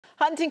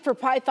Hunting for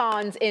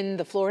pythons in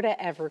the Florida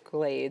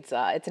Everglades.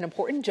 It's an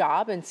important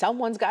job and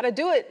someone's got to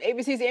do it.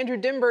 ABC's Andrew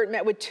Dymburt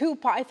met with two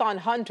python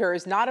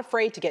hunters not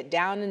afraid to get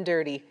down and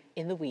dirty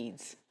in the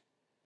weeds.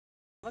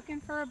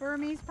 Looking for a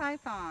Burmese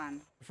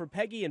python. For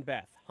Peggy and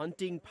Beth,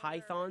 hunting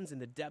pythons in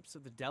the depths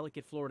of the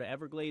delicate Florida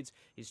Everglades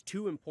is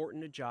too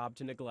important a job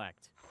to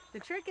neglect. The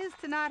trick is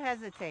to not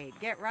hesitate.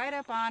 Get right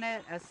up on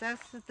it, assess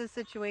the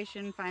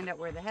situation, find out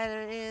where the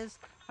head is,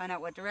 find out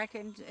what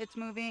direction it's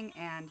moving,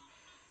 and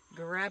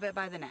grab it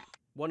by the neck.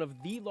 One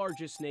of the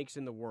largest snakes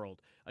in the world,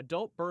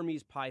 adult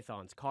Burmese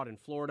pythons caught in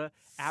Florida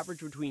average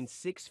between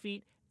 6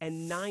 feet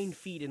and 9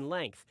 feet in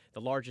length,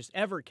 the largest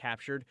ever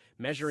captured,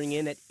 measuring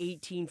in at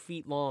 18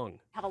 feet long.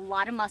 Have a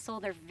lot of muscle.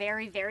 They're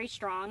very, very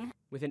strong.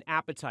 With an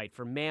appetite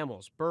for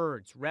mammals,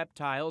 birds,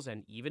 reptiles,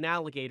 and even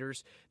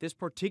alligators, this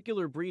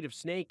particular breed of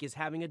snake is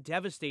having a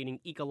devastating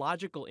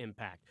ecological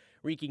impact,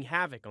 wreaking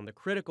havoc on the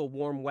critical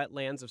warm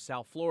wetlands of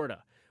South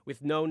Florida.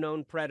 With no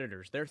known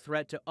predators, their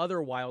threat to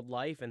other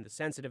wildlife and the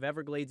sensitive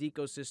Everglades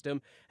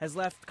ecosystem has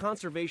left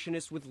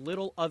conservationists with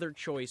little other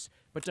choice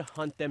but to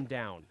hunt them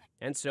down.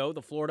 And so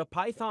the Florida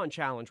Python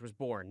Challenge was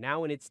born.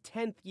 Now in its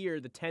 10th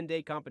year, the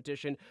 10-day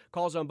competition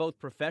calls on both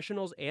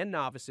professionals and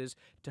novices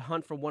to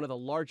hunt for one of the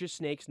largest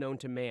snakes known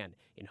to man,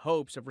 in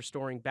hopes of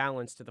restoring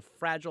balance to the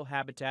fragile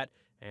habitat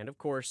and, of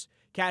course,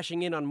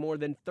 cashing in on more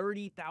than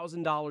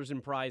 $30,000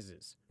 in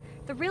prizes.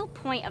 The real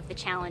point of the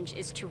challenge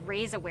is to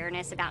raise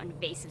awareness about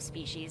invasive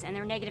species and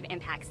their negative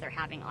impacts they're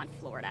having on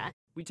Florida.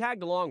 We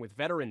tagged along with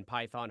veteran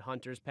python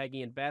hunters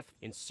Peggy and Beth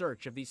in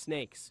search of these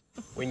snakes.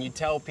 When you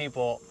tell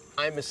people,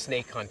 I'm a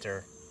snake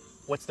hunter,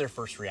 what's their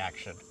first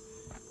reaction?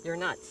 You're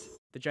nuts.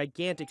 The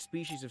gigantic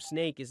species of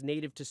snake is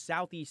native to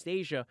Southeast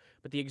Asia,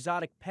 but the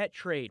exotic pet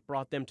trade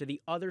brought them to the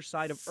other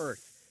side of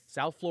Earth,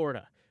 South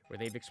Florida, where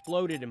they've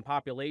exploded in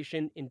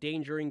population,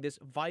 endangering this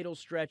vital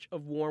stretch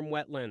of warm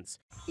wetlands.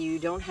 You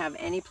don't have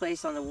any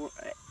place on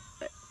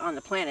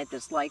the planet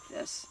that's like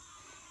this.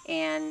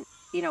 And,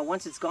 you know,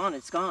 once it's gone,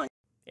 it's gone.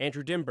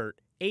 Andrew Dymburt,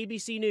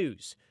 ABC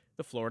News,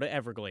 the Florida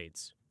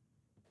Everglades.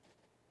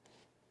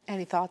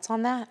 Any thoughts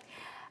on that?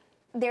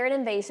 They're an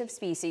invasive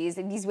species,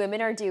 and these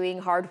women are doing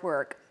hard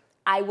work.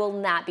 I will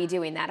not be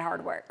doing that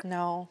hard work.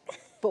 No,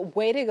 but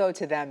way to go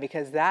to them,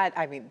 because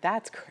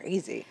that's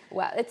crazy.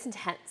 Well, it's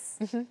intense.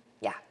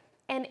 Yeah.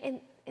 And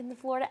in the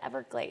Florida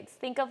Everglades,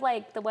 think of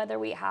like the weather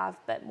we have,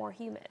 but more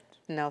humid.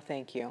 No,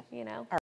 thank you. You know?